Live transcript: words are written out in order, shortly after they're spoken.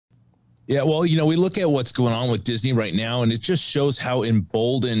Yeah, well, we look at what's going on with Disney right now, and it just shows how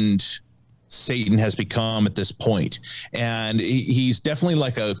emboldened Satan has become at this point. And he's definitely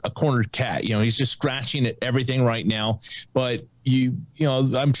like a cornered cat. He's just scratching at everything right now. But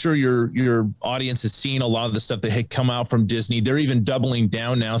I'm sure your audience has seen a lot of the stuff that had come out from Disney. They're even doubling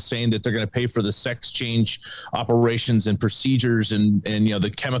down now, saying that they're going to pay for the sex change operations and procedures and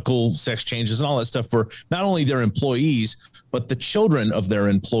the chemical sex changes and all that stuff for not only their employees, but the children of their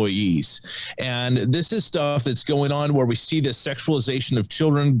employees. And this is stuff that's going on where we see this sexualization of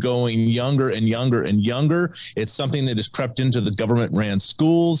children going younger and younger and younger. It's something that has crept into the government-ran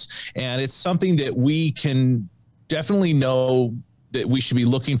schools, and it's something that we can definitely know that we should be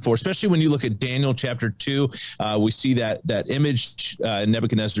looking for, especially when you look at Daniel chapter 2. We see that image,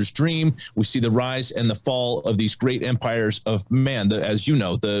 Nebuchadnezzar's dream. We see the rise and the fall of these great empires of man, as you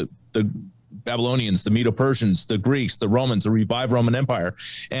know, the Babylonians, the Medo-Persians, the Greeks, the Romans, the revived Roman Empire.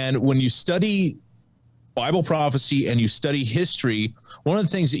 And when you study Bible prophecy and you study history, one of the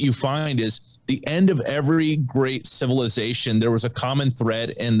things that you find is the end of every great civilization, there was a common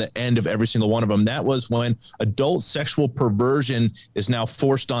thread in the end of every single one of them. That was when adult sexual perversion is now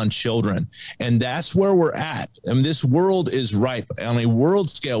forced on children. And that's where we're at. I mean, this world is ripe. On a world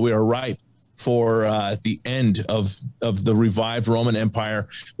scale, we are ripe for the end of the revived Roman Empire.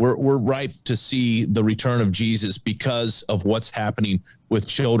 We're ripe to see the return of Jesus because of what's happening with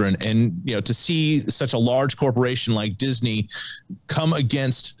children. And, to see such a large corporation like Disney come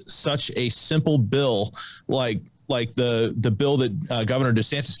against such a simple bill like the bill that Governor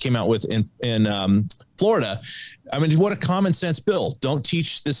DeSantis came out with in Florida. I mean, what a common sense bill. Don't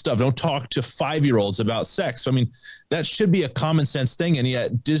teach this stuff. Don't talk to 5-year-olds about sex. I mean, that should be a common sense thing. And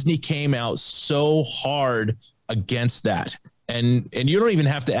yet Disney came out so hard against that. And you don't even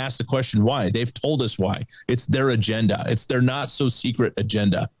have to ask the question why. They've told us why. It's their agenda. It's their not so secret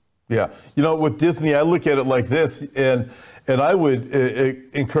agenda. Yeah. With Disney, I look at it like this, and I would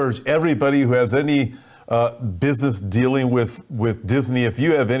encourage everybody who has any business dealing with Disney, if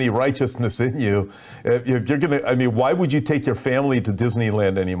you have any righteousness in you, if you're going to, why would you take your family to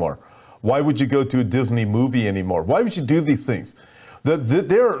Disneyland anymore? Why would you go to a Disney movie anymore? Why would you do these things?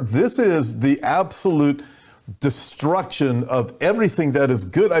 This is the absolute destruction of everything that is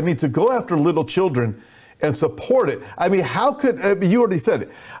good. To go after little children and support it. How could, you already said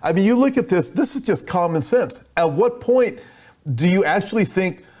it. You look at this is just common sense. At what point do you actually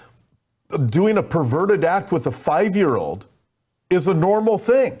think doing a perverted act with a 5-year-old is a normal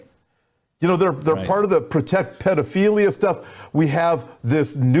thing? They're right. Part of the protect pedophilia stuff. We have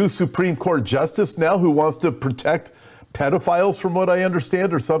this new Supreme Court justice now who wants to protect pedophiles, from what I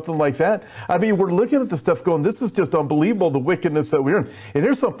understand, or something like that. We're looking at the stuff going, this is just unbelievable, the wickedness that we're in. And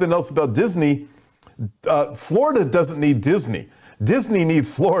here's something else about Disney. Florida doesn't need Disney. Disney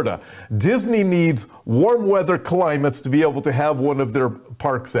needs Florida. Disney needs warm weather climates to be able to have one of their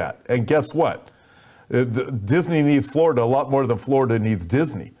parks at. And guess what? Disney needs Florida a lot more than Florida needs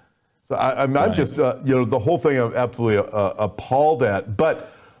Disney. So I'm just, the whole thing I'm absolutely appalled at.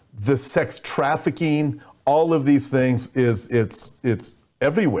 But the sex trafficking, all of these things, it's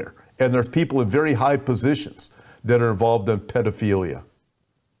everywhere. And there's people in very high positions that are involved in pedophilia.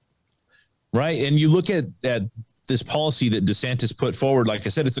 Right. And you look at this policy that DeSantis put forward. Like I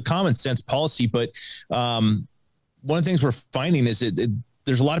said, it's a common sense policy, but one of the things we're finding is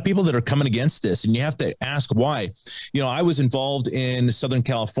there's a lot of people that are coming against this, and you have to ask why. I was involved in Southern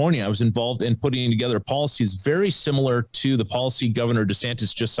California. I was involved in putting together policies very similar to the policy Governor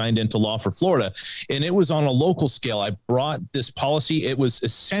DeSantis just signed into law for Florida. And it was on a local scale. I brought this policy. It was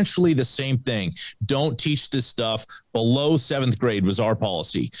essentially the same thing. Don't teach this stuff below 7th grade was our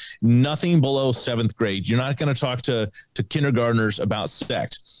policy. Nothing below 7th grade. You're not going to talk to kindergartners about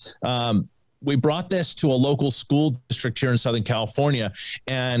sex. We brought this to a local school district here in Southern California,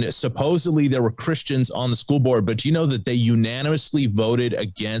 and supposedly there were Christians on the school board, but you know that they unanimously voted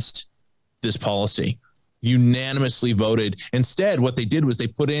against this policy. Unanimously voted. Instead, what they did was they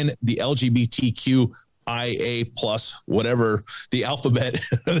put in the LGBTQIA plus, whatever the alphabet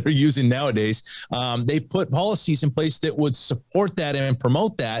they're using nowadays. They put policies in place that would support that and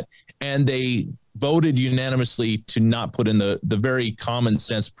promote that, and they voted unanimously to not put in the very common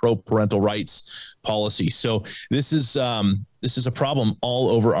sense pro-parental rights policy. So this is a problem all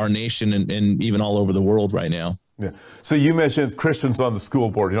over our nation and even all over the world right now. Yeah. So you mentioned Christians on the school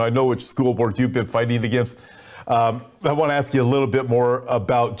board. I know which school board you've been fighting against. I want to ask you a little bit more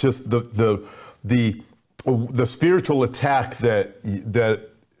about just the spiritual attack that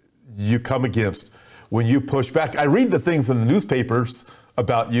you come against when you push back. I read the things in the newspapers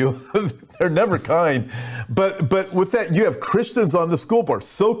about you. They're never kind. But with that, you have Christians on the school board,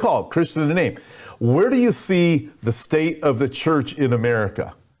 so-called Christian in name. Where do you see the state of the church in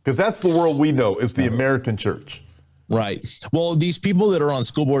America? Because that's the world we know, is the American church. Right. Well, these people that are on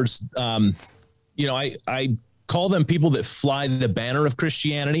school boards, I call them people that fly the banner of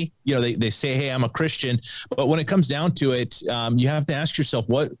Christianity. They say, hey, I'm a Christian. But when it comes down to it, you have to ask yourself,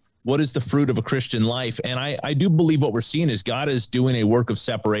 what is the fruit of a Christian life? And I do believe what we're seeing is God is doing a work of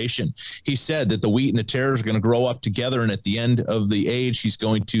separation. He said that the wheat and the tares are going to grow up together. And at the end of the age, he's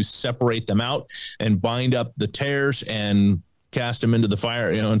going to separate them out and bind up the tares and cast them into the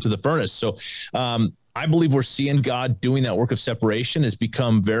fire, into the furnace. So I believe we're seeing God doing that work of separation. Has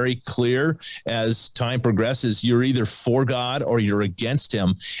become very clear as time progresses. You're either for God or you're against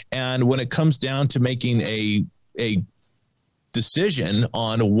him. And when it comes down to making a decision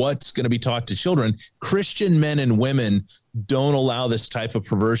on what's going to be taught to children, Christian men and women don't allow this type of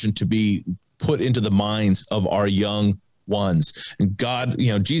perversion to be put into the minds of our young ones. And God,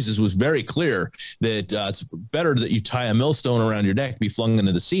 Jesus was very clear that it's better that you tie a millstone around your neck, be flung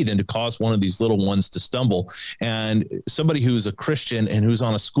into the sea, than to cause one of these little ones to stumble. And somebody who's a Christian and who's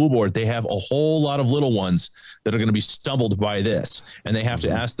on a school board, they have a whole lot of little ones that are going to be stumbled by this. And they have to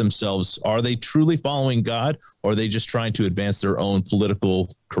ask themselves, are they truly following God, or are they just trying to advance their own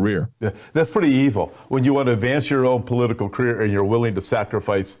political career? Yeah, that's pretty evil when you want to advance your own political career and you're willing to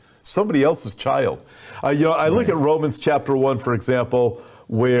sacrifice somebody else's child. I look at Romans chapter 1, for example,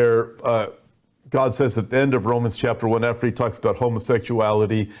 where God says at the end of Romans chapter 1, after he talks about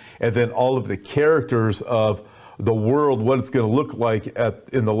homosexuality and then all of the characters of the world, what it's going to look like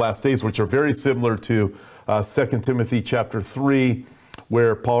in the last days, which are very similar to 2 Timothy chapter 3,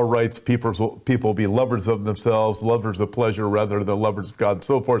 where Paul writes, people will be lovers of themselves, lovers of pleasure rather than lovers of God, and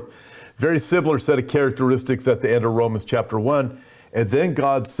so forth. Very similar set of characteristics at the end of Romans chapter 1. And then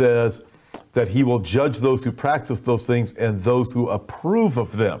God says that he will judge those who practice those things and those who approve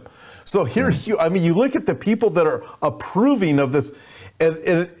of them. So here, you look at the people that are approving of this,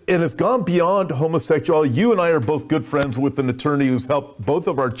 and it's gone beyond homosexuality. You and I are both good friends with an attorney who's helped both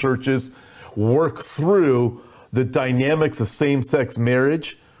of our churches work through the dynamics of same-sex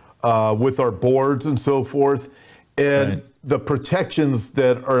marriage with our boards and so forth, and the protections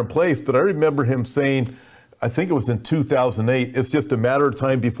that are in place. But I remember him saying, I think it was in 2008, it's just a matter of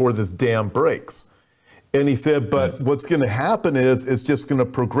time before this dam breaks. And he said, but what's going to happen is it's just going to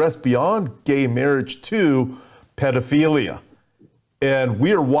progress beyond gay marriage to pedophilia. And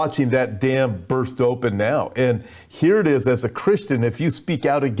we are watching that dam burst open now. And here it is, as a Christian, if you speak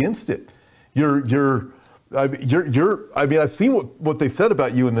out against it, I've seen what they've said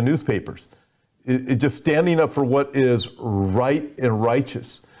about you in the newspapers. It just standing up for what is right and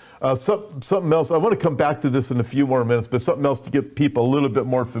righteous. Something else, I want to come back to this in a few more minutes, but something else to get people a little bit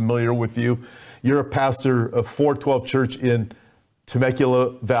more familiar with you. You're a pastor of 412 Church in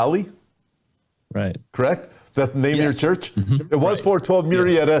Temecula Valley? Right. Correct? Is that the name of your church? Mm-hmm. It was 412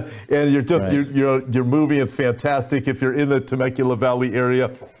 Murrieta, and you're moving. It's fantastic. If you're in the Temecula Valley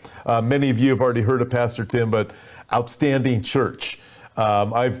area, many of you have already heard of Pastor Tim, but outstanding church.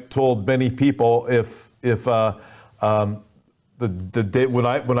 I've told many people if the day when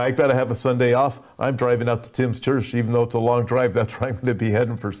I got to have a Sunday off, I'm driving out to Tim's church, even though it's a long drive. That's where I'm going to be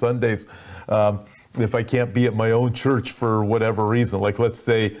heading for Sundays. If I can't be at my own church for whatever reason, like let's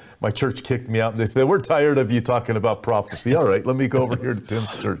say my church kicked me out and they said, we're tired of you talking about prophecy. All right, let me go over here to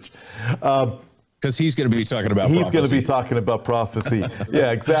Tim's church. Because he's going to be talking about prophecy. He's going to be talking about prophecy.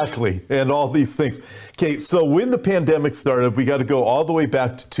 Yeah, exactly. And all these things. Okay, so when the pandemic started, we got to go all the way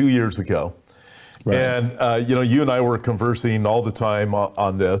back to 2 years ago. Right. And, you and I were conversing all the time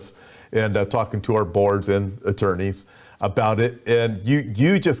on this and talking to our boards and attorneys about it. And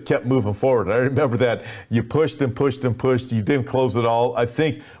you just kept moving forward. I remember that you pushed and pushed and pushed. You didn't close it all. I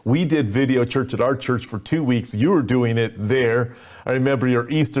think we did video church at our church for 2 weeks. You were doing it there. I remember your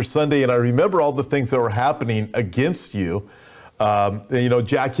Easter Sunday, and I remember all the things that were happening against you.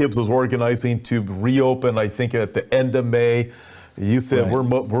 Jack Hibbs was organizing to reopen, I think, at the end of May. You said, we're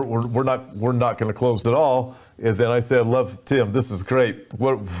not going to close it all. And then I said, love, Tim, this is great.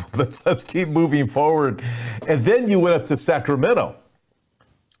 Let's keep moving forward. And then you went up to Sacramento.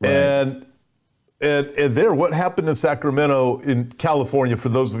 Right. And there, what happened in Sacramento in California, for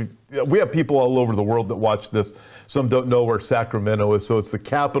those of you, we have people all over the world that watch this. Some don't know where Sacramento is. So it's the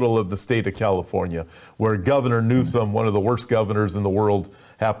capital of the state of California, where Governor Newsom, one of the worst governors in the world,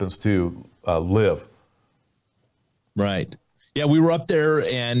 happens to live. Right. Yeah, we were up there,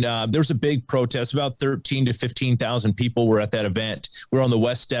 and there was a big protest. About 13 to 15,000 people were at that event. We were on the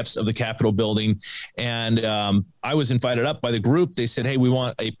west steps of the Capitol building, and I was invited up by the group. They said, "Hey, we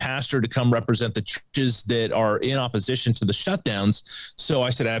want a pastor to come represent the churches that are in opposition to the shutdowns." So I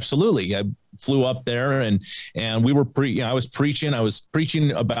said, "Absolutely." I flew up there, and we were I was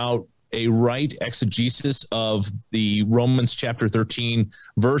preaching about a right exegesis of the Romans chapter 13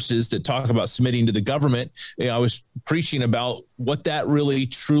 verses that talk about submitting to the government. I was preaching about what that really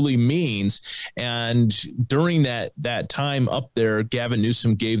truly means. And during that time up there, Gavin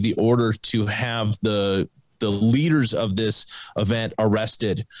Newsom gave the order to have the leaders of this event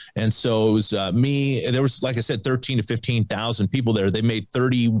arrested. And so it was me. There was, like I said, 13 to 15,000 people there. They made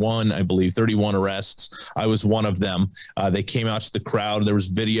 31 arrests. I was one of them. They came out to the crowd. There was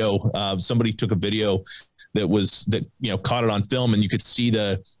video. Somebody took a video that caught it on film, and you could see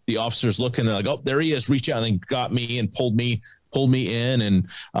the officers looking. They're like, "Oh, there he is!" Reach out and got me and pulled me in, and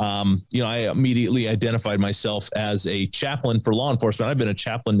I immediately identified myself as a chaplain for law enforcement. I've been a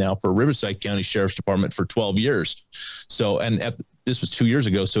chaplain now for Riverside County Sheriff's Department for 12 years. So, this was 2 years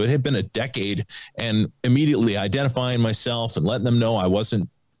ago, so it had been a decade. And immediately identifying myself and letting them know I wasn't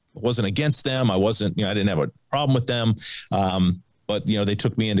against them. I didn't have a problem with them. But they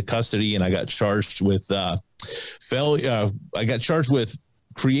took me into custody, and I got charged with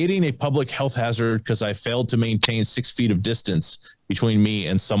creating a public health hazard because I failed to maintain 6 feet of distance between me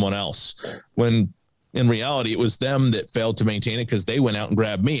and someone else. When in reality, it was them that failed to maintain it because they went out and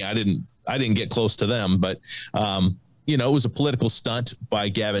grabbed me. I didn't get close to them, but it was a political stunt by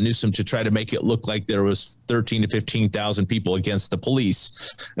Gavin Newsom to try to make it look like there was 13 to 15,000 people against the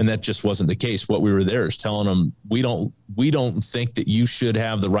police. And that just wasn't the case. What we were there is telling them, we don't think that you should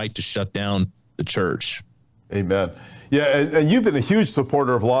have the right to shut down the church. Amen. Yeah. And you've been a huge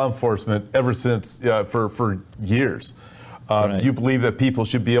supporter of law enforcement ever since, for years. Right. You believe that people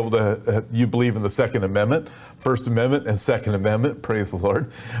should be able to, you believe in the Second Amendment, First Amendment and Second Amendment, praise the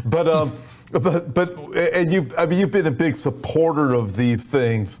Lord. But, you've been a big supporter of these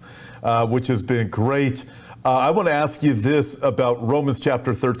things, which has been great. I want to ask you this about Romans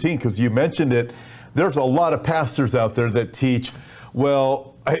chapter 13, because you mentioned it. There's a lot of pastors out there that teach,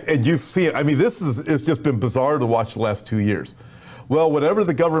 and you've seen it. It's just been bizarre to watch the last 2 years. Well, whatever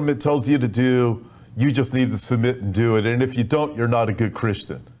the government tells you to do, you just need to submit and do it. And if you don't, you're not a good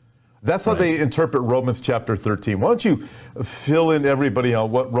Christian. That's how they interpret Romans chapter 13. Why don't you fill in everybody on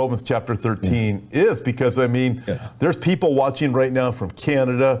what Romans chapter 13 is? Because, there's people watching right now from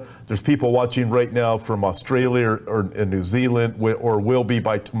Canada. There's people watching right now from Australia or New Zealand, or will be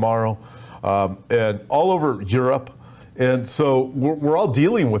by tomorrow, and all over Europe. And so we're all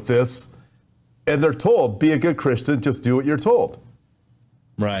dealing with this. And they're told, be a good Christian, just do what you're told.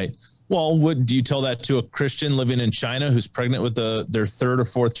 Right. Well, do you tell that to a Christian living in China who's pregnant with their third or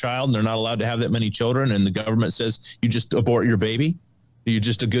fourth child, and they're not allowed to have that many children, and the government says you just abort your baby? Are you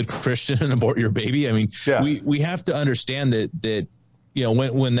just a good Christian and abort your baby? We have to understand that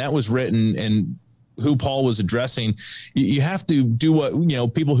when that was written and who Paul was addressing, you have to do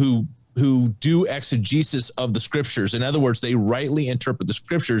what people who do exegesis of the scriptures. In other words, they rightly interpret the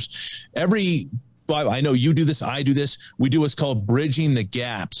scriptures. I know you do this, I do this. We do what's called bridging the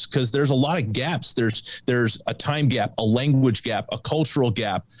gaps, because there's a lot of gaps. There's a time gap, a language gap, a cultural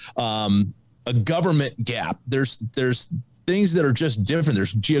gap, a government gap. There's things that are just different.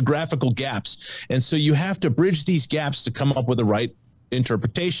 There's geographical gaps. And so you have to bridge these gaps to come up with the right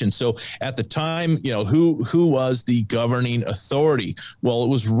interpretation. So at the time, who was the governing authority? Well, it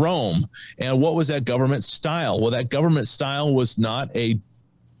was Rome. And what was that government style? Well, that government style was not a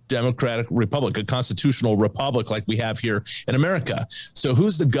democratic republic, a constitutional republic like we have here in America. So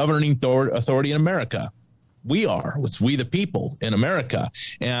who's the governing authority in America? We are. It's we the people in America.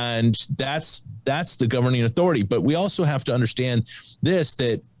 And that's the governing authority. But we also have to understand this,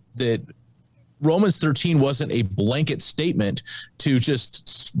 that Romans 13 wasn't a blanket statement to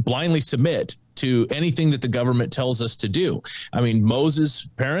just blindly submit to anything that the government tells us to do. Moses'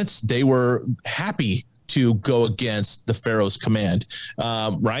 parents, they were happy to go against the Pharaoh's command,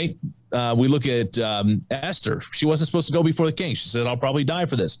 right? We look at Esther. She wasn't supposed to go before the king. She said, I'll probably die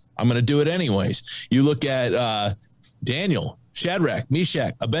for this. I'm going to do it anyways. You look at Daniel, Shadrach,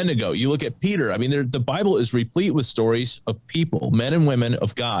 Meshach, Abednego. You look at Peter. The Bible is replete with stories of people, men and women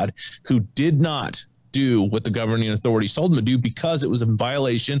of God, who did not do what the governing authorities told them to do because it was a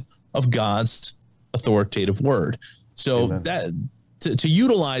violation of God's authoritative word. So Amen. To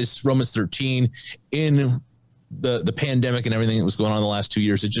utilize Romans 13 in the pandemic and everything that was going on in the last 2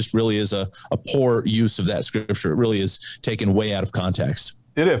 years, it just really is a poor use of that scripture. It really is taken way out of context.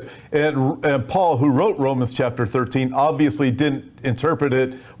 It is. And Paul, who wrote Romans chapter 13, obviously didn't interpret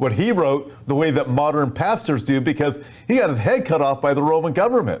it, what he wrote, the way that modern pastors do, because he got his head cut off by the Roman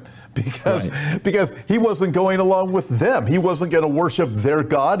government because he wasn't going along with them. He wasn't going to worship their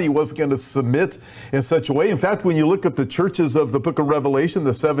God. He wasn't going to submit in such a way. In fact, when you look at the churches of the book of Revelation,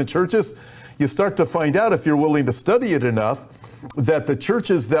 the 7 churches, you start to find out, if you're willing to study it enough, that the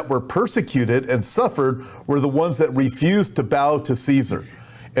churches that were persecuted and suffered were the ones that refused to bow to Caesar.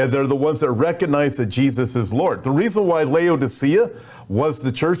 And they're the ones that recognize that Jesus is Lord. The reason why Laodicea was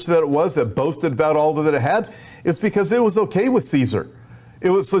the church that it was, that boasted about all that it had, is because it was okay with Caesar.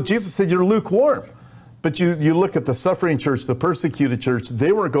 So Jesus said, you're lukewarm. But you look at the suffering church, the persecuted church,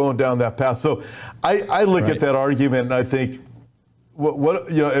 they weren't going down that path. So I look at that argument and I think,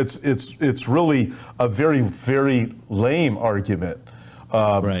 it's really a very, very lame argument.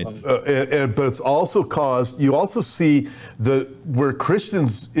 But it's also caused, you also see where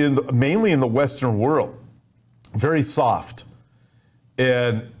Christians mainly in the Western world, very soft.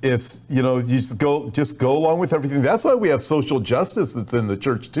 And it's, you just go along with everything. That's why we have social justice that's in the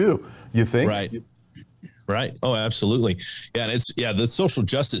church too, you think? Right. Oh, absolutely. Yeah. And the social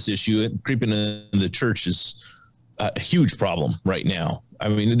justice issue creeping in the church is a huge problem right now. I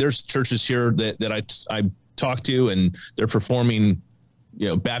mean, there's churches here that I talk to, and they're performing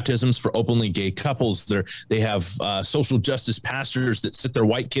baptisms for openly gay couples. They have social justice pastors that sit their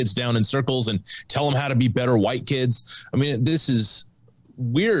white kids down in circles and tell them how to be better white kids. I mean, this is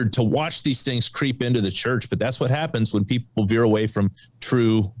weird to watch these things creep into the church, but that's what happens when people veer away from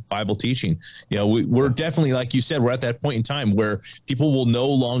true Bible teaching. We're definitely, like you said, we're at that point in time where people will no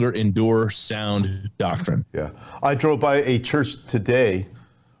longer endure sound doctrine. Yeah. I drove by a church today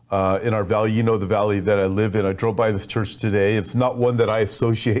in our valley, the valley that I live in. I drove by this church today. It's not one that I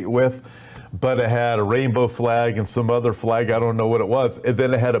associate with, but it had a rainbow flag and some other flag. I don't know what it was. And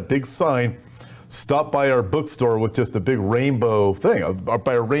then it had a big sign, stop by our bookstore, with just a big rainbow thing,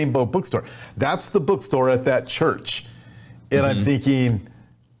 by a rainbow bookstore. That's the bookstore at that church. And I'm thinking,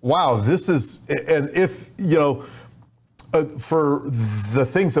 wow, this is, and if, for the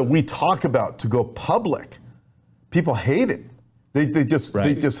things that we talk about to go public, people hate it. They just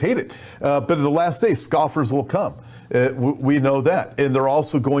hate it. But in the last days, scoffers will come. We know that. And they're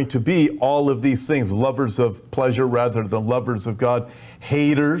also going to be all of these things, lovers of pleasure rather than lovers of God,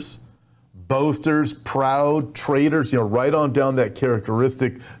 haters, boasters, proud, traitors, right on down that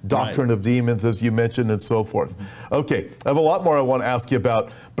characteristic, doctrine of demons, as you mentioned, and so forth. Okay, I have a lot more I want to ask you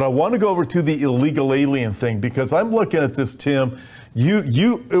about, but I want to go over to the illegal alien thing, because I'm looking at this, Tim.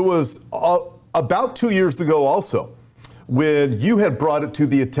 It was about 2 years ago also, when you had brought it to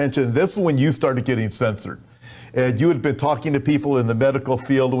the attention. This is when you started getting censored. And you had been talking to people in the medical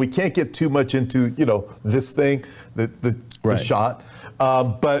field. We can't get too much into, this thing, the shot.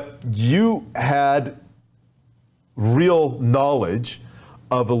 But you had real knowledge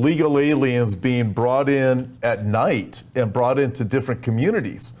of illegal aliens being brought in at night and brought into different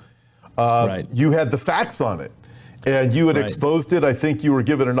communities. You had the facts on it. And you had exposed it. I think you were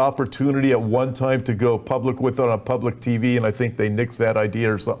given an opportunity at one time to go public with it on public TV, and I think they nixed that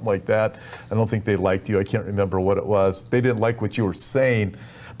idea or something like that. I don't think they liked you. I can't remember what it was. They didn't like what you were saying.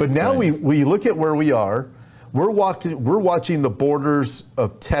 But now we look at where we are. We're watching the borders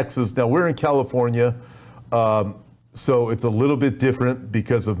of Texas. Now, we're in California, so it's a little bit different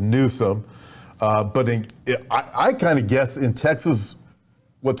because of Newsom. But I kind of guess in Texas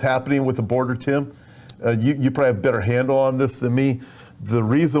what's happening with the border, Tim. You probably have a better handle on this than me. The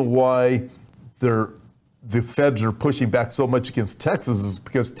reason why the feds are pushing back so much against Texas is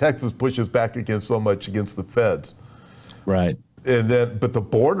because Texas pushes back against so much against the feds. Right. But the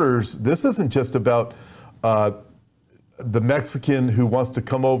borders, this isn't just about the Mexican who wants to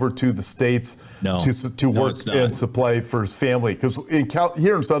come over to the States to work and supply for his family. Because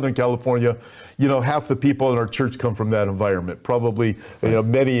here in Southern California, half the people in our church come from that environment. Probably,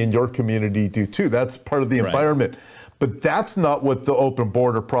 many in your community do too. That's part of the environment. But that's not what the open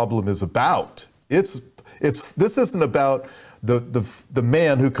border problem is about. This isn't about the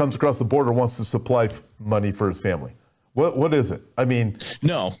man who comes across the border wants to supply money for his family. What is it? I mean,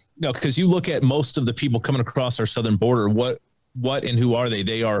 no, because you look at most of the people coming across our southern border. What and who are they?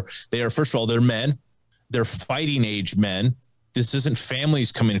 They are first of all, they're men. They're fighting age men. This isn't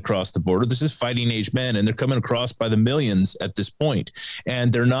families coming across the border. This is fighting age men, and they're coming across by the millions at this point.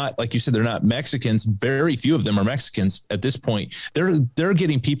 And they're not, like you said, they're not Mexicans. Very few of them are Mexicans at this point. They're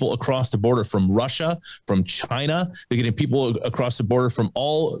getting people across the border from Russia, from China. They're getting people across the border from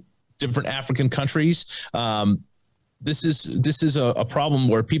all different African countries. this is a problem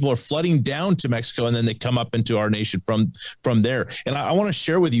where people are flooding down to Mexico and then they come up into our nation from there. And I want to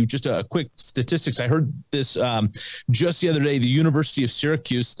share with you just a quick statistics. I heard this just the other day. The University of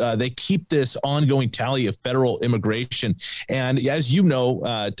Syracuse, they keep this ongoing tally of federal immigration. And as you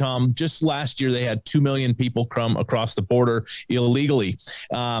know, Tom, just last year they had 2 million people come across the border illegally.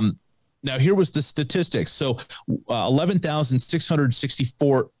 Now, here was the statistics. So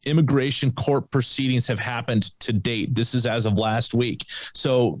 11,664 immigration court proceedings have happened to date. This is as of last week.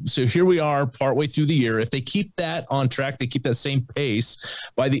 So here we are partway through the year. If they keep that on track, they keep that same pace,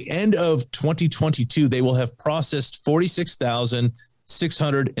 by the end of 2022, they will have processed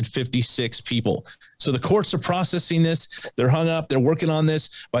 46,656 people. So the courts are processing this. They're hung up. They're working on this.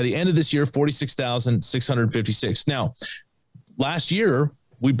 By the end of this year, 46,656. Now, last year,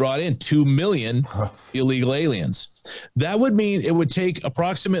 we brought in 2 million illegal aliens. That would mean it would take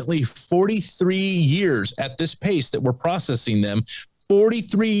approximately 43 years at this pace that we're processing them,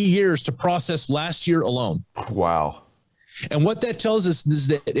 43 years to process last year alone. Wow. And what that tells us is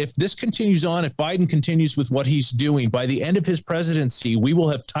that if this continues on, if Biden continues with what he's doing, by the end of his presidency, we will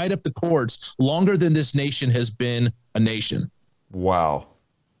have tied up the courts longer than this nation has been a nation. Wow.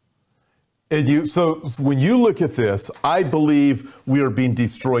 And so when you look at this, I believe we are being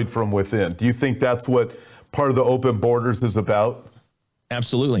destroyed from within. Do you think that's what part of the open borders is about?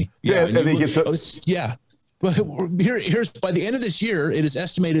 Absolutely. Yeah. Yeah. Well, here's by the end of this year, it is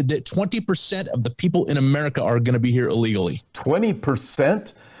estimated that 20% of the people in America are going to be here illegally.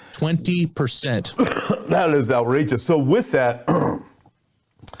 20%? 20%. That is outrageous. So with that,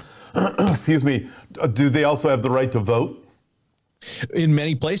 excuse me, do they also have the right to vote? In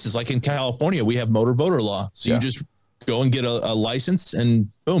many places, like in California, we have motor voter law. So you just go and get a license and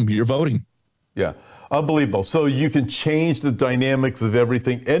boom, you're voting. Yeah. Unbelievable. So you can change the dynamics of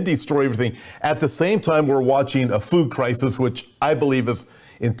everything and destroy everything. At the same time, we're watching a food crisis, which I believe is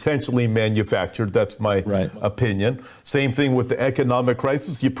intentionally manufactured. That's my opinion. Same thing with the economic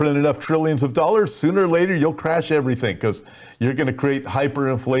crisis. You print enough trillions of dollars, sooner or later, you'll crash everything because you're going to create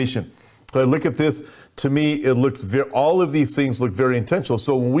hyperinflation. So I look at this, to me, it looks all of these things look very intentional.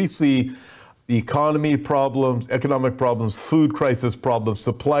 So when we see economy problems, economic problems, food crisis problems,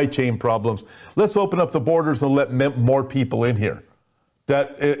 supply chain problems, let's open up the borders and let more people in here.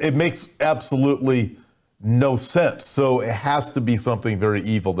 That it makes absolutely no sense. So it has to be something very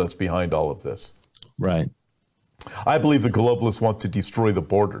evil that's behind all of this. Right. I believe the globalists want to destroy the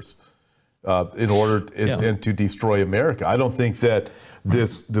borders in order and to destroy America. I don't think that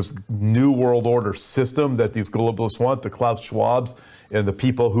this new world order system that these globalists want, the Klaus Schwabs and the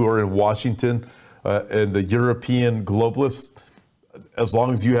people who are in Washington and the European globalists, as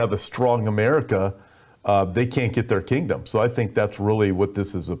long as you have a strong America, they can't get their kingdom. So I think that's really what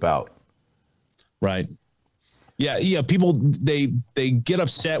this is about. Right. Yeah. People, they get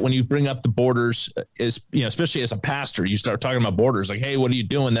upset when you bring up the borders, especially as a pastor. You start talking about borders like, hey, what are you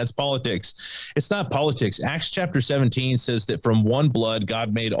doing? That's politics. It's not politics. Acts chapter 17 says that from one blood,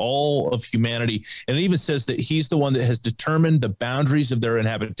 God made all of humanity. And it even says that he's the one that has determined the boundaries of their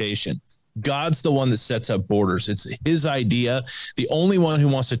inhabitation. God's the one that sets up borders. It's his idea. The only one who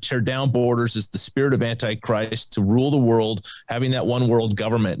wants to tear down borders is the spirit of Antichrist to rule the world, having that one world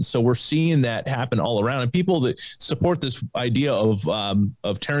government. And so we're seeing that happen all around. And people that support this idea of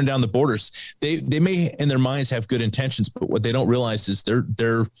tearing down the borders, they may in their minds have good intentions, but what they don't realize is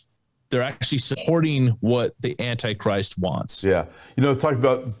they're actually supporting what the Antichrist wants. Yeah. Talking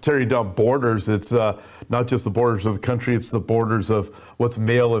about tearing down borders, it's not just the borders of the country, it's the borders of what's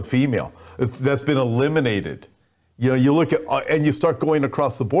male and female. That's been eliminated. You look at, and you start going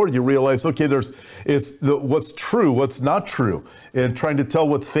across the board, you realize, okay, what's true, what's not true, and trying to tell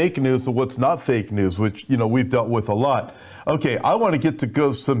what's fake news and what's not fake news, which, we've dealt with a lot. Okay, I want to get to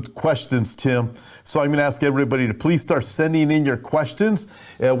go some questions, Tim. So I'm going to ask everybody to please start sending in your questions.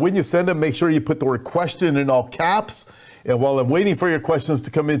 When you send them, make sure you put the word question in all caps. And while I'm waiting for your questions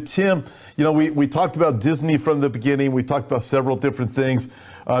to come in, Tim, we talked about Disney from the beginning. We talked about several different things.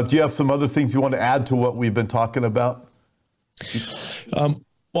 Do you have some other things you want to add to what we've been talking about?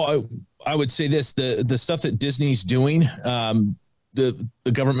 Well, I would say this, the stuff that Disney's doing, the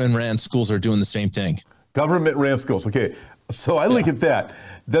government ran schools are doing the same thing. Government ran schools. Okay. So I look at that.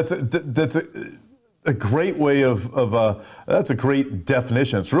 That's a great way that's a great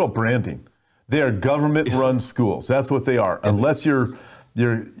definition. It's real branding. They are government-run schools. That's what they are. Unless you're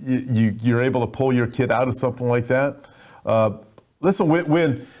able to pull your kid out of something like that. Listen,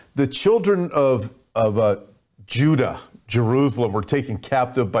 when the children of Judah, Jerusalem, were taken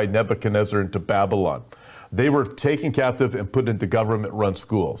captive by Nebuchadnezzar into Babylon, they were taken captive and put into government-run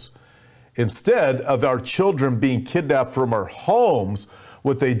schools. Instead of our children being kidnapped from our homes,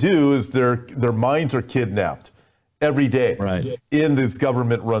 what they do is their minds are kidnapped every day in these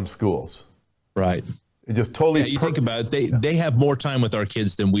government-run schools. Right. It just totally. Yeah, you think about it, they have more time with our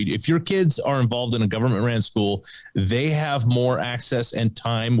kids than we do. If your kids are involved in a government-ran school, they have more access and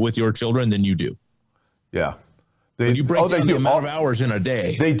time with your children than you do. Yeah. When you break down the amount of hours in a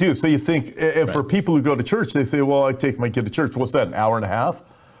day. They do. So you think, if for people who go to church, they say, well, I take my kid to church. What's that, an hour and a half?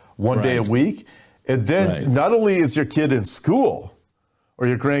 One day a week? And then not only is your kid in school or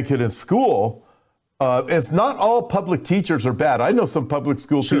your grandkid in school, it's not all public teachers are bad. I know some public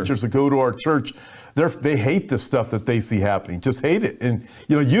school teachers that go to our church. They hate the stuff that they see happening, just hate it. And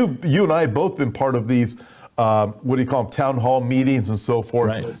you and I have both been part of these, what do you call them, town hall meetings and so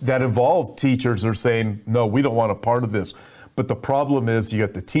forth that involve teachers are saying, no, we don't want a part of this. But the problem is you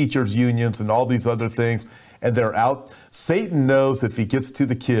got the teachers unions and all these other things, and they're out. Satan knows if he gets to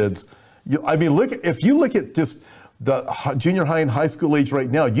the kids. If you look at just the junior high and high school age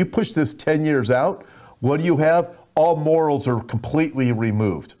right now, you push this 10 years out, what do you have? All morals are completely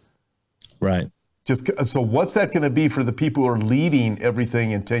removed. Right. So what's that going to be for the people who are leading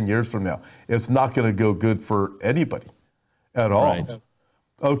everything in 10 years from now? It's not going to go good for anybody at all. Right.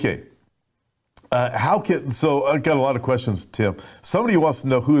 Okay. So I've got a lot of questions, Tim. Somebody wants to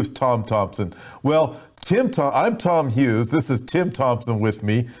know, who is Tom Thompson? Well, I'm Tom Hughes. This is Tim Thompson with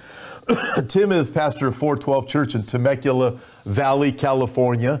me. Tim is pastor of 412 Church in Temecula Valley,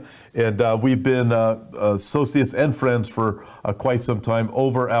 California, and we've been associates and friends for quite some time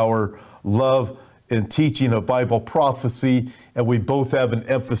over our love and teaching of Bible prophecy, and we both have an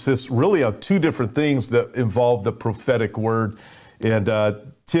emphasis really on two different things that involve the prophetic word. And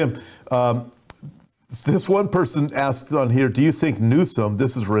Tim, this one person asked on here, do you think Newsom,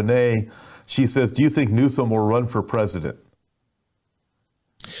 this is Renee, she says, do you think Newsom will run for president?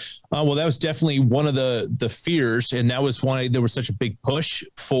 Well, that was definitely one of the fears, and that was why there was such a big push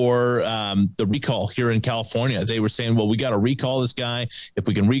for the recall here in California. They were saying, well, we got to recall this guy. If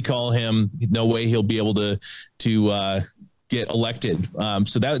we can recall him, no way he'll be able to get elected.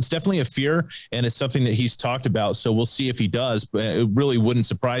 So that's definitely a fear, and it's something that he's talked about. So we'll see if he does, but it really wouldn't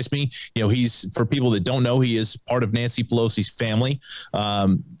surprise me. He's, for people that don't know, he is part of Nancy Pelosi's family.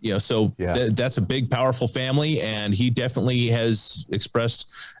 That's a big, powerful family, and he definitely has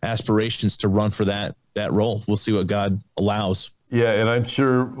expressed aspirations to run for that role. We'll see what God allows. Yeah, and I'm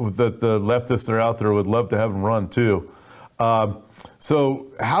sure that the leftists that are out there would love to have him run too. So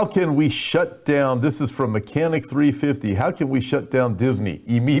how can we shut down, this is from Mechanic 350, how can we shut down Disney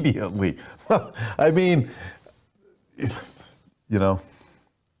immediately? I mean,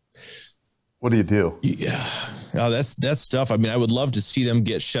 what do you do? Yeah, that's tough. I mean, I would love to see them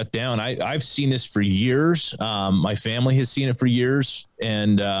get shut down. I've seen this for years. My family has seen it for years,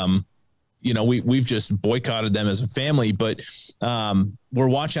 and we've just boycotted them as a family, but we're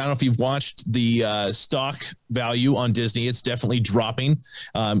watching. I don't know if you've watched the stock value on Disney. It's definitely dropping.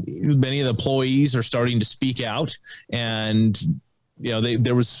 Many of the employees are starting to speak out, and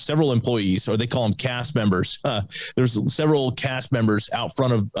there was several employees, or they call them cast members. There's several cast members out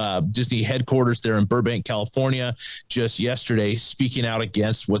front of Disney headquarters there in Burbank, California, just yesterday, speaking out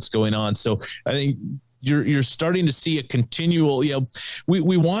against what's going on. So I think you're starting to see a continual,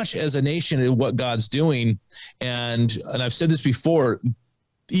 we watch as a nation what God's doing. And I've said this before,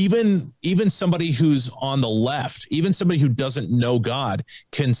 even somebody who's on the left, even somebody who doesn't know God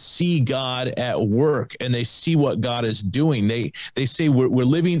can see God at work, and they see what God is doing. They say we're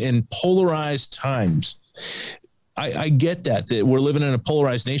living in polarized times. I get that we're living in a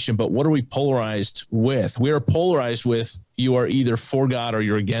polarized nation, but what are we polarized with? We are polarized with, you are either for God or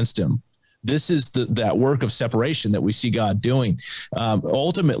you're against him. This is that work of separation that we see God doing.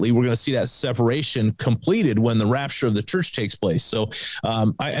 Ultimately, we're going to see that separation completed when the rapture of the church takes place. So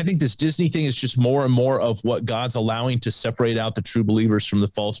I think this Disney thing is just more and more of what God's allowing to separate out the true believers from the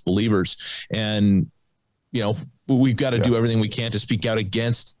false believers. And, we've got to do everything we can to speak out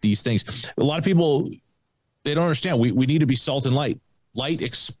against these things. A lot of people, they don't understand. We need to be salt and light. Light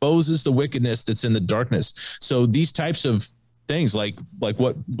exposes the wickedness that's in the darkness. So these types of things like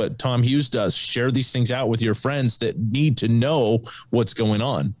what Tom Hughes does, share these things out with your friends that need to know what's going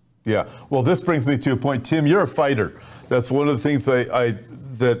on. Yeah. Well, this brings me to a point. Tim, you're a fighter. That's one of the things that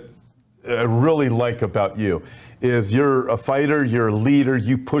I really like about you is you're a fighter, you're a leader,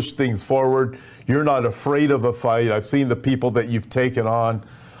 you push things forward. You're not afraid of a fight. I've seen the people that you've taken on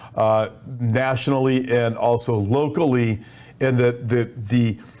nationally and also locally, and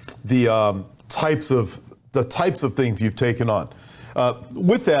the types of things you've taken on.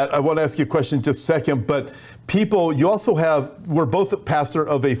 With that, I want to ask you a question in just a second, but people, you also have, we're both a pastor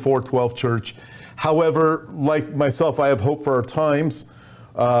of a 412 church. However, like myself, I have Hope for Our Times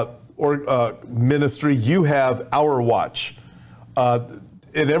ministry. You have Our Watch. And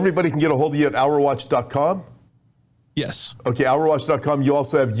everybody can get a hold of you at ourwatch.com? Yes. Okay, ourwatch.com. You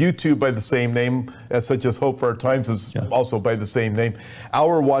also have YouTube by the same name, such as Hope for Our Times is also by the same name.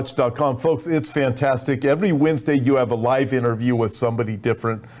 Ourwatch.com. Folks, it's fantastic. Every Wednesday you have a live interview with somebody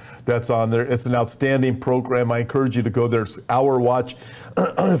different that's on there. It's an outstanding program. I encourage you to go there. It's Our Watch.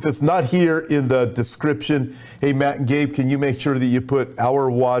 If it's not here in the description, hey, Matt and Gabe, can you make sure that you put Our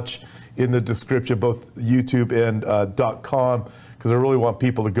Watch in the description, both YouTube and .com, because I really want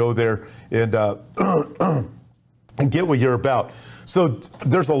people to go there and get what you're about. So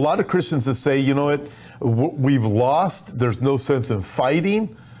there's a lot of Christians that say, you know what, we've lost. There's no sense in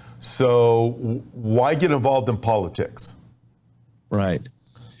fighting. So why get involved in politics? Right.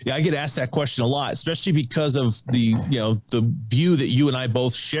 Yeah, I get asked that question a lot, especially because of the view that you and I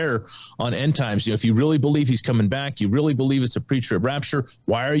both share on end times. If you really believe he's coming back, you really believe it's a pre-trib rapture,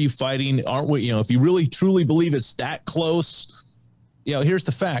 why are you fighting? Aren't we, if you really truly believe it's that close, here's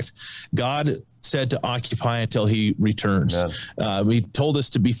the fact. God said to occupy until he returns. He told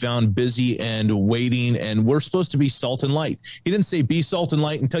us to be found busy and waiting, and we're supposed to be salt and light. He didn't say be salt and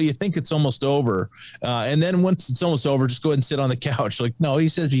light until you think it's almost over. And then once it's almost over, just go ahead and sit on the couch. No, he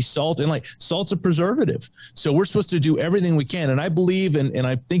says be salt and light. Salt's a preservative. So we're supposed to do everything we can. And I believe, and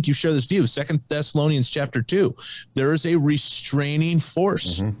I think you share this view, 2 Thessalonians chapter 2, there is a restraining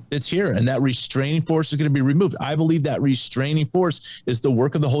force that's here, and that restraining force is going to be removed. I believe that restraining force is the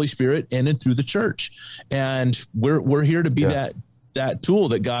work of the Holy Spirit in and through the church, and we're here to be that tool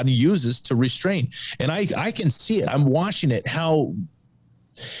that God uses to restrain. And I can see it. I'm watching it, how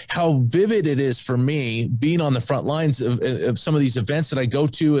vivid it is for me being on the front lines of some of these events that I go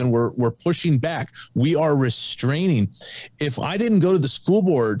to, and we're pushing back. We are restraining. If I didn't go to the school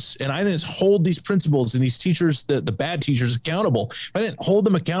boards and I didn't hold these principals and these teachers, the bad teachers, accountable, if I didn't hold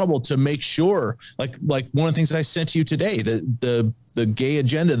them accountable to make sure, like one of the things I sent to you today, the gay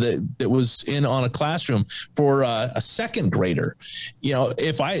agenda that was on a classroom for a second grader.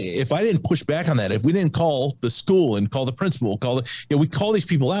 If I didn't push back on that, if we didn't call the school and call the principal, we call these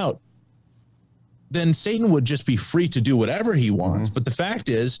people out, then Satan would just be free to do whatever he wants. But the fact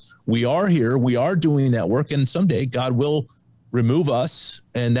is, we are here, we are doing that work, and someday God will remove us,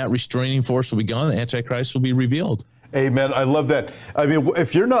 and that restraining force will be gone. The Antichrist will be revealed. Amen. I love that. I mean,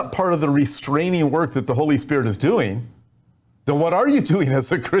 if you're not part of the restraining work that the Holy Spirit is doing, then what are you doing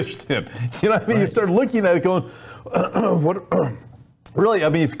as a Christian? What I mean? Right. You start looking at it going, what? Really, I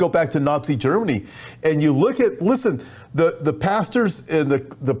mean, if you go back to Nazi Germany and you look at, listen, the pastors and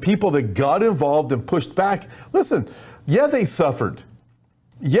the people that got involved and pushed back, listen, they suffered.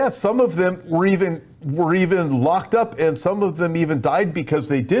 Yes, some of them were even locked up, and some of them even died because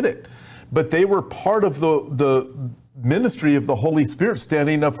they did it. But they were part of the ministry of the Holy Spirit,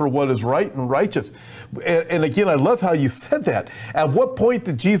 standing up for what is right and righteous. And again, I love how you said that. At what point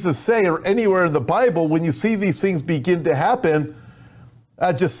did Jesus say, or anywhere in the Bible, when you see these things begin to happen,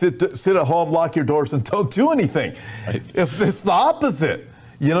 just sit at home, lock your doors, and don't do anything? Right. It's the opposite.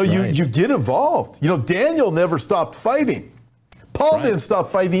 You get involved. Daniel never stopped fighting. Paul didn't stop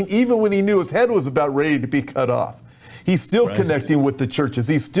fighting even when he knew his head was about ready to be cut off. He's still connecting with the churches.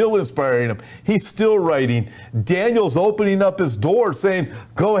 He's still inspiring them. He's still writing. Daniel's opening up his door saying,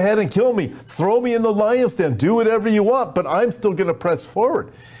 go ahead and kill me. Throw me in the lion's den. Do whatever you want, but I'm still going to press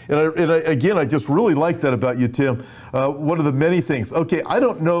forward. And I just really like that about you, Tim. One of the many things. Okay, I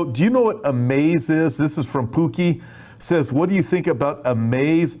don't know. Do you know what Amaze is? This is from Pookie. Says, what do you think about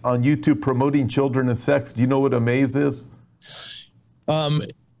Amaze on YouTube promoting children and sex? Do you know what Amaze is?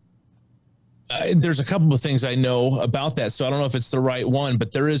 There's a couple of things I know about that, so I don't know if it's the right one,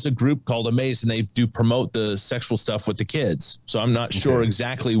 but there is a group called Amaze, and they do promote the sexual stuff with the kids. So I'm not sure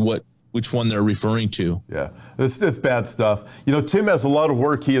exactly which one they're referring to. Yeah, it's bad stuff. Tim has a lot of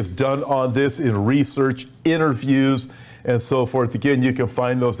work he has done on this in research, interviews, and so forth. Again, you can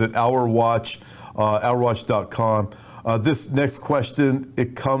find those at Our Watch, ourwatch.com. This next question,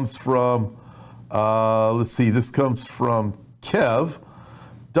 it comes from, this comes from Kev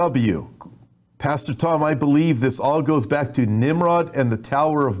W. Pastor Tom, I believe this all goes back to Nimrod and the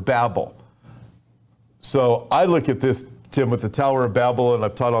Tower of Babel. So I look at this, Tim, with the Tower of Babel, and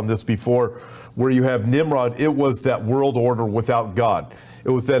I've taught on this before, where you have Nimrod. It was that world order without God.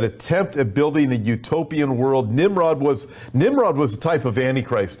 It was that attempt at building a utopian world. Nimrod was a type of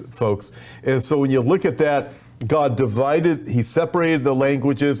Antichrist, folks. And so when you look at that, God divided, he separated the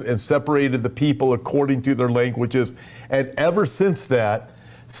languages and separated the people according to their languages. And ever since that,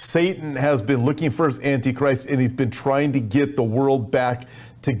 Satan has been looking for his Antichrist, and he's been trying to get the world back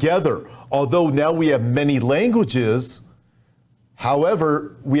together. Although now we have many languages,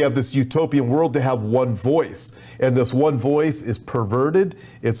 however, we have this utopian world to have one voice. And this one voice is perverted,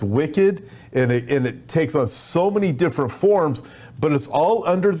 it's wicked, and it takes on so many different forms, but it's all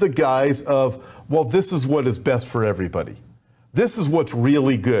under the guise of, well, this is what is best for everybody. This is what's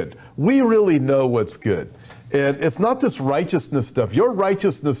really good. We really know what's good. And it's not this righteousness stuff. Your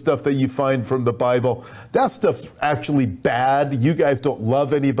righteousness stuff that you find from the Bible, that stuff's actually bad. You guys don't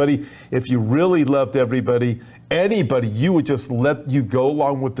love anybody. If you really loved everybody, anybody, you would just let you go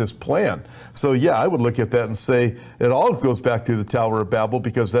along with this plan. So yeah, I would look at that and say it all goes back to the Tower of Babel,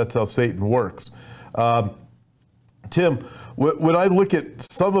 because that's how Satan works. Tim, when I look at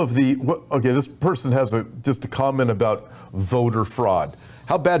some of the, okay, this person has just a comment about voter fraud.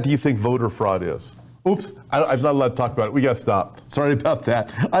 How bad do you think voter fraud is? Oops, I'm not allowed to talk about it. We got to stop. Sorry about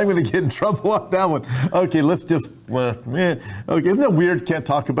that. I'm going to get in trouble on that one. Okay, let's just, okay, isn't that weird? Can't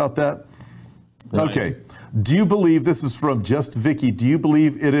talk about that? Right. Okay. Do you believe, this is from Just Vicky, do you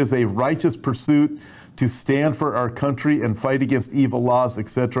believe it is a righteous pursuit to stand for our country and fight against evil laws,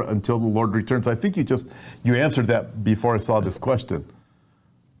 etc., until the Lord returns? I think you answered that before I saw this question.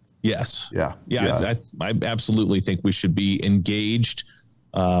 Yes. Yeah. I absolutely think we should be engaged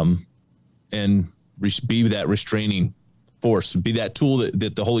and be that restraining force, be that tool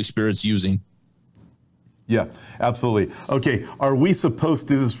that the Holy Spirit's using. Yeah, absolutely. Okay, are we supposed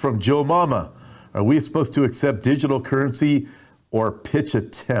to, this is from Joe Mama, are we supposed to accept digital currency or pitch a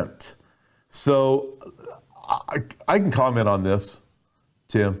tent? So I can comment on this,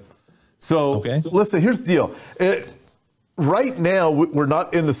 Tim. So listen, here's the deal. Right now, we're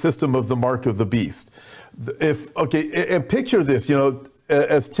not in the system of the mark of the beast. And picture this,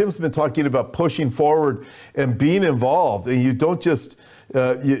 as Tim's been talking about pushing forward and being involved, and you don't just,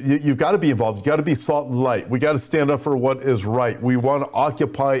 you've got to be involved. You've got to be salt and light. We got to stand up for what is right. We want to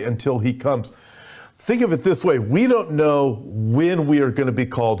occupy until he comes. Think of it this way. We don't know when we are going to be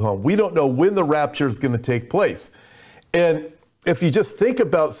called home. We don't know when the rapture is going to take place. And if you just think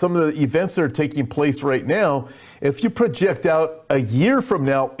about some of the events that are taking place right now, if you project out a year from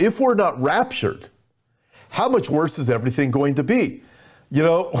now, if we're not raptured, how much worse is everything going to be?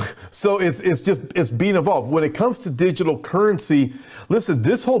 So it's being involved. When it comes to digital currency, listen,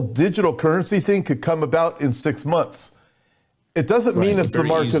 this whole digital currency thing could come about in 6 months. It doesn't mean it's the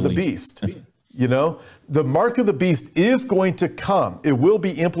mark of the beast. The mark of the beast is going to come. It will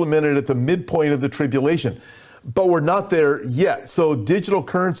be implemented at the midpoint of the tribulation, but we're not there yet. So digital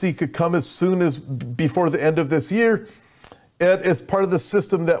currency could come as soon as before the end of this year, and it's part of the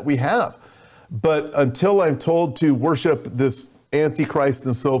system that we have. But until I'm told to worship this Antichrist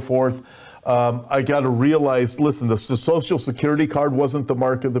and so forth, I got to realize, listen, the Social Security card wasn't the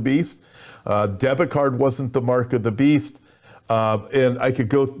mark of the beast. Debit card wasn't the mark of the beast. And I could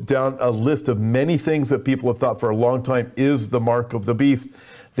go down a list of many things that people have thought for a long time is the mark of the beast.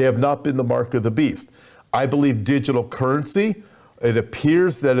 They have not been the mark of the beast. I believe digital currency, it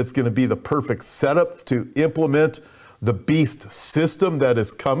appears that it's going to be the perfect setup to implement the beast system that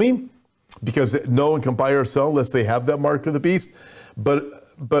is coming, because no one can buy or sell unless they have that mark of the beast. But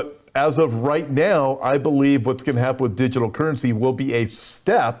as of right now, I believe what's going to happen with digital currency will be a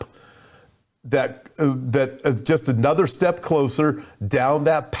step that is just another step closer down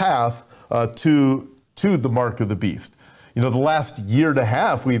that path to the mark of the beast. The last year and a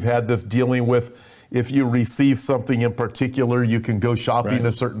half, we've had this dealing with, if you receive something in particular, you can go shopping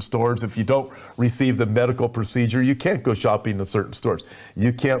at certain stores. If you don't receive the medical procedure, you can't go shopping at certain stores.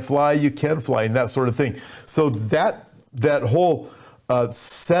 You can't fly, you can fly, and that sort of thing. So that whole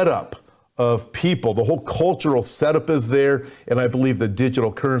setup of people, the whole cultural setup is there, and I believe the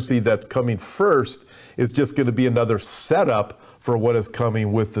digital currency that's coming first is just going to be another setup for what is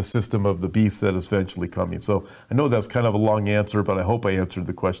coming with the system of the beast that is eventually coming. So I know that's kind of a long answer, but I hope I answered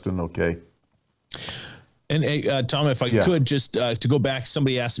the question okay. And Tom, if I could just to go back,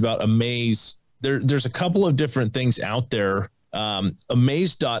 somebody asked about Amaze. There's a couple of different things out there.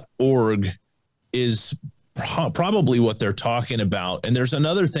 Amaze.org is probably what they're talking about. And there's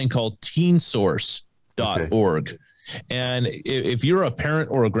another thing called teensource.org. Okay. And if you're a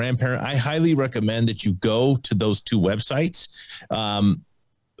parent or a grandparent, I highly recommend that you go to those two websites,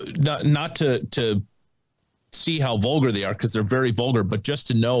 not to see how vulgar they are, because they're very vulgar, but just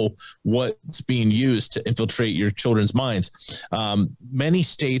to know what's being used to infiltrate your children's minds. Many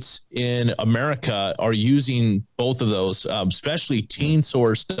states in America are using both of those, especially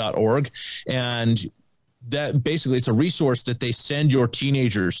teensource.org. And that basically it's a resource that they send your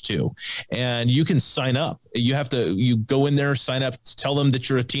teenagers to, and you can sign up. You go in there, sign up, tell them that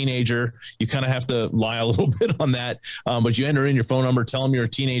you're a teenager. You kind of have to lie a little bit on that, but you enter in your phone number, tell them you're a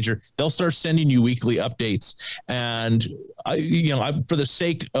teenager. They'll start sending you weekly updates. And for the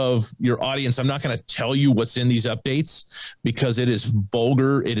sake of your audience, I'm not going to tell you what's in these updates because it is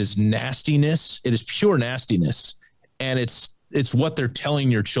vulgar. It is nastiness. It is pure nastiness. And it's what they're telling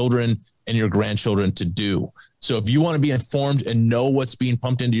your children and your grandchildren to do. So if you want to be informed and know what's being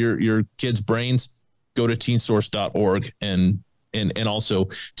pumped into your kids' brains, go to teensource.org and also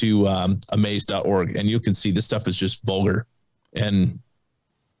to amaze.org, and you can see this stuff is just vulgar. And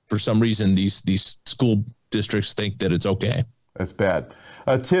for some reason, these school districts think that it's okay. That's bad.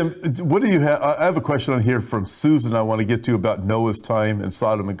 Tim, what do you have? I have a question on here from Susan I want to get to about Noah's time and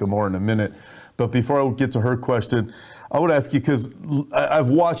Sodom and Gomorrah in a minute. But before I get to her question, I would ask you, because I've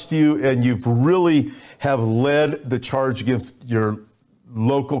watched you and you've really have led the charge against your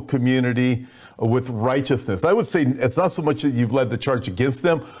local community with righteousness. I would say it's not so much that you've led the charge against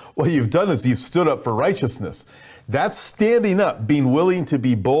them. What you've done is you've stood up for righteousness. That's standing up, being willing to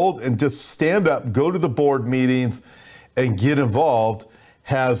be bold and just stand up, go to the board meetings and get involved,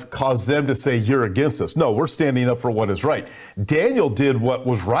 has caused them to say, you're against us. No, we're standing up for what is right. Daniel did what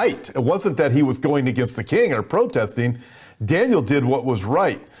was right. It wasn't that he was going against the king or protesting. Daniel did what was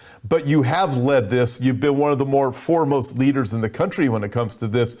right. But you have led this. You've been one of the more foremost leaders in the country when it comes to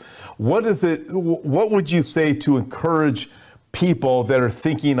this. What would you say to encourage people that are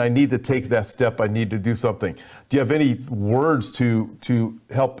thinking, I need to take that step, I need to do something? Do you have any words to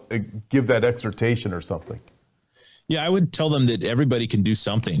help give that exhortation or something? Yeah, I would tell them that everybody can do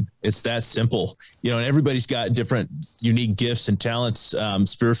something. It's that simple, and everybody's got different unique gifts and talents,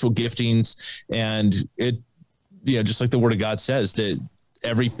 spiritual giftings. And just like the Word of God says, that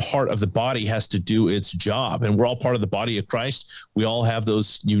every part of the body has to do its job, and we're all part of the body of Christ. We all have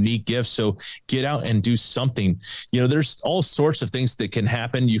those unique gifts. So get out and do something. There's all sorts of things that can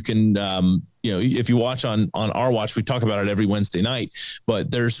happen. You can, if you watch on our watch, we talk about it every Wednesday night,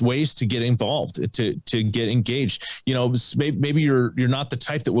 but there's ways to get involved, to get engaged. Maybe you're not the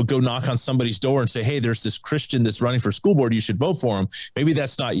type that will go knock on somebody's door and say, hey, there's this Christian that's running for school board, you should vote for him. Maybe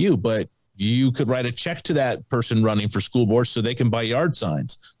that's not you, but you could write a check to that person running for school board so they can buy yard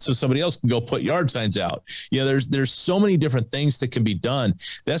signs, so somebody else can go put yard signs out. There's so many different things that can be done.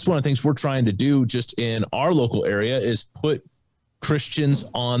 That's one of the things we're trying to do just in our local area, is put Christians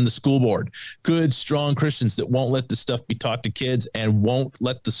on the school board, good, strong Christians that won't let this stuff be taught to kids and won't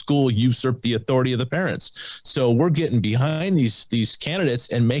let the school usurp the authority of the parents. So we're getting behind these candidates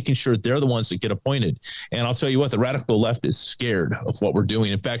and making sure they're the ones that get appointed. And I'll tell you what, the radical left is scared of what we're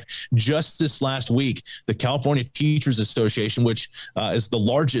doing. In fact, just this last week, the California Teachers Association, which is the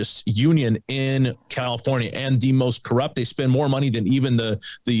largest union in California and the most corrupt, they spend more money than even the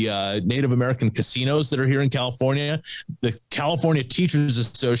Native American casinos that are here in California. The California Teachers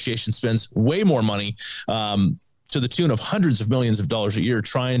Association spends way more money, to the tune of hundreds of millions of dollars a year,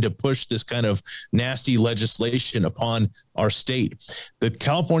 trying to push this kind of nasty legislation upon our state. The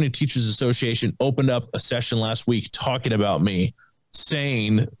California Teachers Association opened up a session last week talking about me,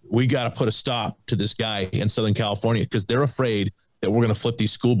 saying we got to put a stop to this guy in Southern California because they're afraid that we're going to flip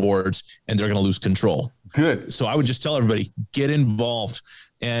these school boards and they're going to lose control. Good. So I would just tell everybody, get involved.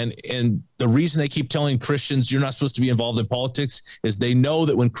 And the reason they keep telling Christians you're not supposed to be involved in politics is they know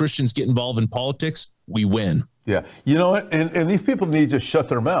that when Christians get involved in politics, we win. Yeah. You know what? And these people need to shut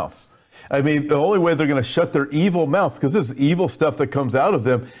their mouths. I mean, the only way they're going to shut their evil mouths, because this evil stuff that comes out of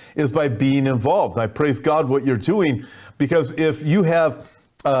them, is by being involved. I praise God what you're doing, because if you have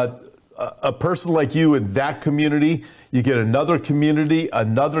a person like you in that community, you get another community,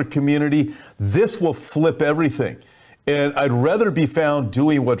 this will flip everything. And I'd rather be found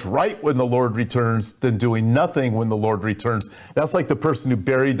doing what's right when the Lord returns than doing nothing when the Lord returns. That's like the person who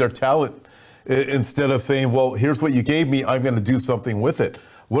buried their talent instead of saying, well, here's what you gave me, I'm going to do something with it.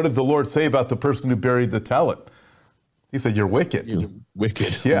 What did the Lord say about the person who buried the talent? He said, you're wicked. You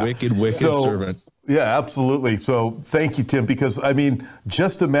wicked, yeah. wicked servant. Yeah, absolutely. So thank you, Tim, because I mean,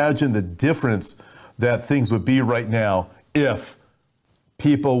 just imagine the difference that things would be right now if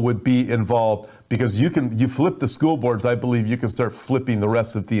people would be involved. Because you flip the school boards, I believe you can start flipping the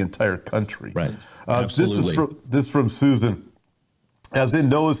rest of the entire country. Right. Absolutely. This is from Susan. As in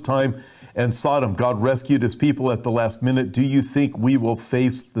Noah's time and Sodom, God rescued his people at the last minute. Do you think we will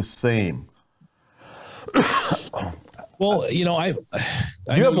face the same? Well, you have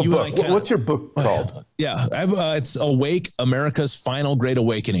a book. What's your book called? Yeah, it's Awake, America's Final Great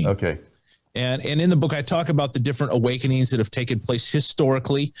Awakening. Okay. And in the book, I talk about the different awakenings that have taken place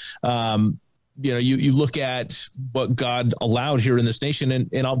historically. you look at what God allowed here in this nation,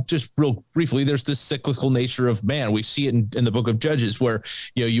 and I'll just real briefly, there's this cyclical nature of man. We see it in the book of Judges where,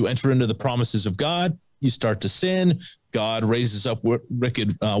 you enter into the promises of God, you start to sin, God raises up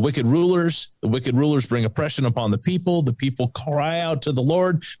wicked rulers. The wicked rulers bring oppression upon the people. The people cry out to the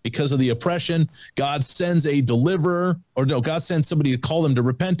Lord because of the oppression. God sends a deliverer, God sends somebody to call them to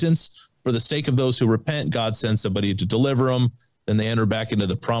repentance. For the sake of those who repent, God sends somebody to deliver them. Then they enter back into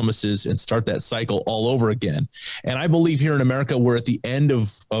the promises and start that cycle all over again. And I believe here in America, we're at the end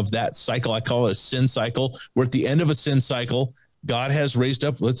of that cycle. I call it a sin cycle. We're at the end of a sin cycle. God has raised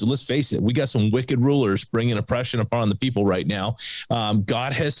up, let's face it, we got some wicked rulers bringing oppression upon the people right now.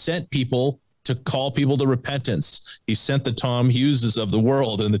 God has sent people to call people to repentance. He sent the Tom Hugheses of the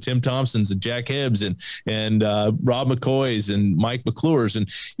world and the Tim Thompsons and Jack Hibbs and Rob McCoys and Mike McClure's. And,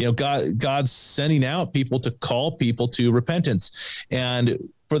 God's sending out people to call people to repentance. And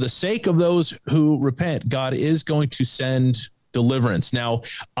for the sake of those who repent, God is going to send deliverance. Now,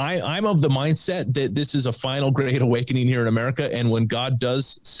 I'm of the mindset that this is a final great awakening here in America. And when God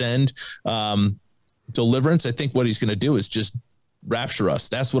does send deliverance, I think what he's going to do is just rapture us.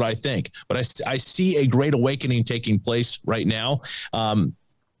 That's what I think. But I see a great awakening taking place right now.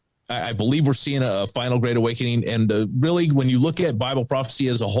 I believe we're seeing a final great awakening. And really, when you look at Bible prophecy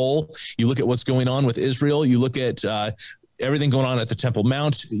as a whole, you look at what's going on with Israel, you look at everything going on at the Temple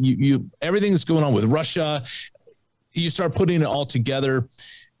Mount, everything that's going on with Russia, you start putting it all together.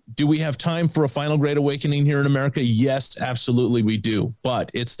 Do we have time for a final great awakening here in America? Yes, absolutely we do.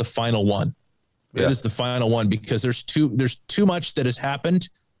 But it's the final one. Yeah. It is the final one because there's too much that has happened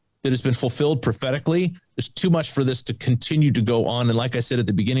that has been fulfilled prophetically. There's too much for this to continue to go on. And like I said at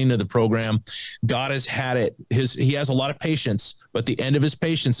the beginning of the program, God has had it. He has a lot of patience, but the end of his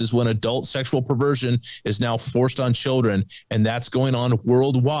patience is when adult sexual perversion is now forced on children, and that's going on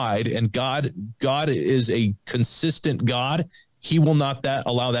worldwide. And God is a consistent God. He will not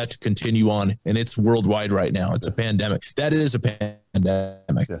allow that to continue on, and it's worldwide right now. It's a pandemic. That is a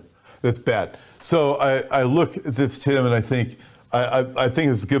pandemic. Yeah. That's bad. So I look at this, Tim, and I think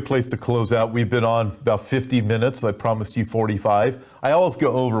it's a good place to close out. We've been on about 50 minutes. I promised you 45. I always go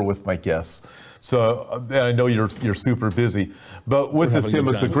over with my guests. So I know you're super busy. But with this, Tim,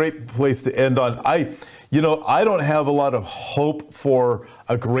 it's a great place to end on. I don't have a lot of hope for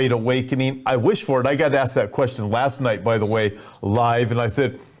a great awakening. I wish for it. I got asked that question last night, by the way, live, and I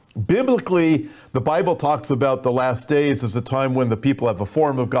said, biblically, the Bible talks about the last days as a time when the people have a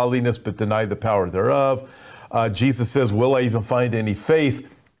form of godliness but deny the power thereof. Jesus says, will I even find any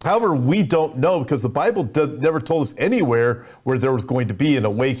faith? However, we don't know because the Bible never told us anywhere where there was going to be an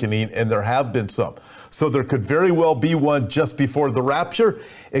awakening, and there have been some. So there could very well be one just before the rapture.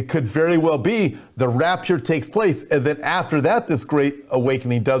 It could very well be the rapture takes place, and then after that, this great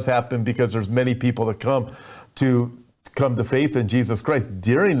awakening does happen because there's many people that come to faith in Jesus Christ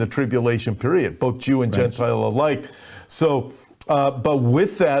during the tribulation period, both Jew and Gentile alike. So, but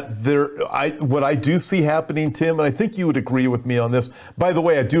with that, what I do see happening, Tim, and I think you would agree with me on this. By the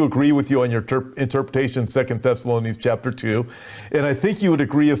way, I do agree with you on your interpretation, 2 Thessalonians chapter 2. And I think you would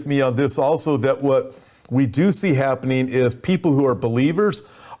agree with me on this also, that what we do see happening is people who are believers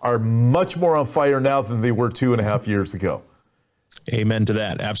are much more on fire now than they were 2.5 years ago. Amen to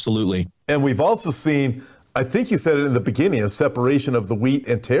that. Absolutely. And we've also seen, I think you said it in the beginning, a separation of the wheat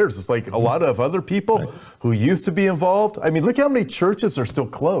and tares. It's like a lot of other people who used to be involved. I mean, look how many churches are still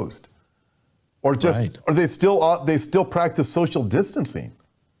closed, or just, or they still practice social distancing.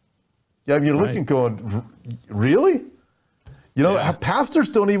 Yeah, I mean, you're looking, going, really? Pastors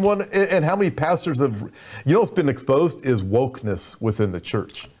don't even want. And how many pastors have? What's been exposed is wokeness within the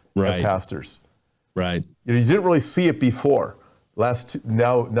church. And pastors. Right. You didn't really see it before.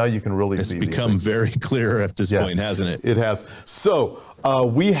 Now you can really see. It's become very clear at this point, hasn't it? It has. So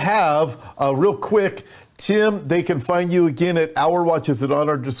we have, real quick, Tim, they can find you again at Our Watch. Is it on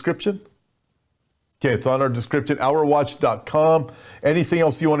our description? Okay, it's on our description, ourwatch.com. Anything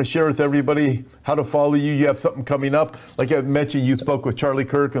else you want to share with everybody? How to follow you? You have something coming up. Like I mentioned, you spoke with Charlie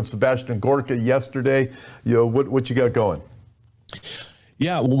Kirk and Sebastian Gorka yesterday. What you got going?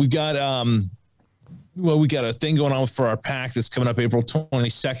 Yeah, well, we got a thing going on for our pack that's coming up April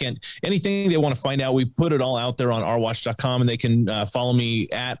 22nd. Anything they want to find out, we put it all out there on ourwatch.com, and they can follow me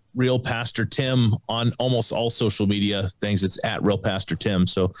at Real Pastor Tim on almost all social media things. It's at Real Pastor Tim.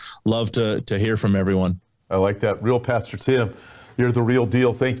 So love to hear from everyone. I like that. Real Pastor Tim. You're the real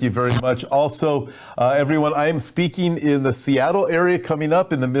deal. Thank you very much. Also, everyone, I am speaking in the Seattle area coming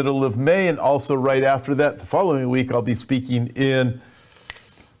up in the middle of May, and also right after that, the following week, I'll be speaking in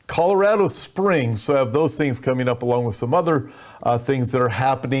Colorado Springs. So I have those things coming up along with some other things that are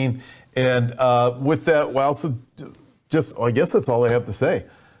happening. And with that, well, so I guess that's all I have to say.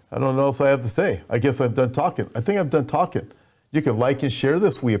 I don't know what else I have to say. I guess I'm done talking. I think I'm done talking. You can like and share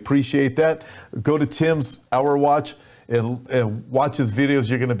this. We appreciate that. Go to Tim's Hour Watch and watch his videos.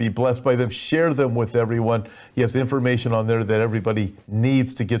 You're going to be blessed by them. Share them with everyone. He has information on there that everybody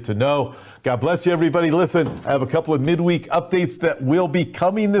needs to get to know. God bless you, everybody. Listen, I have a couple of midweek updates that will be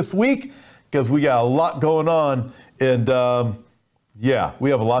coming this week because we got a lot going on. And yeah, we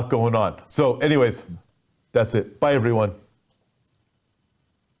have a lot going on. So anyways, that's it. Bye, everyone.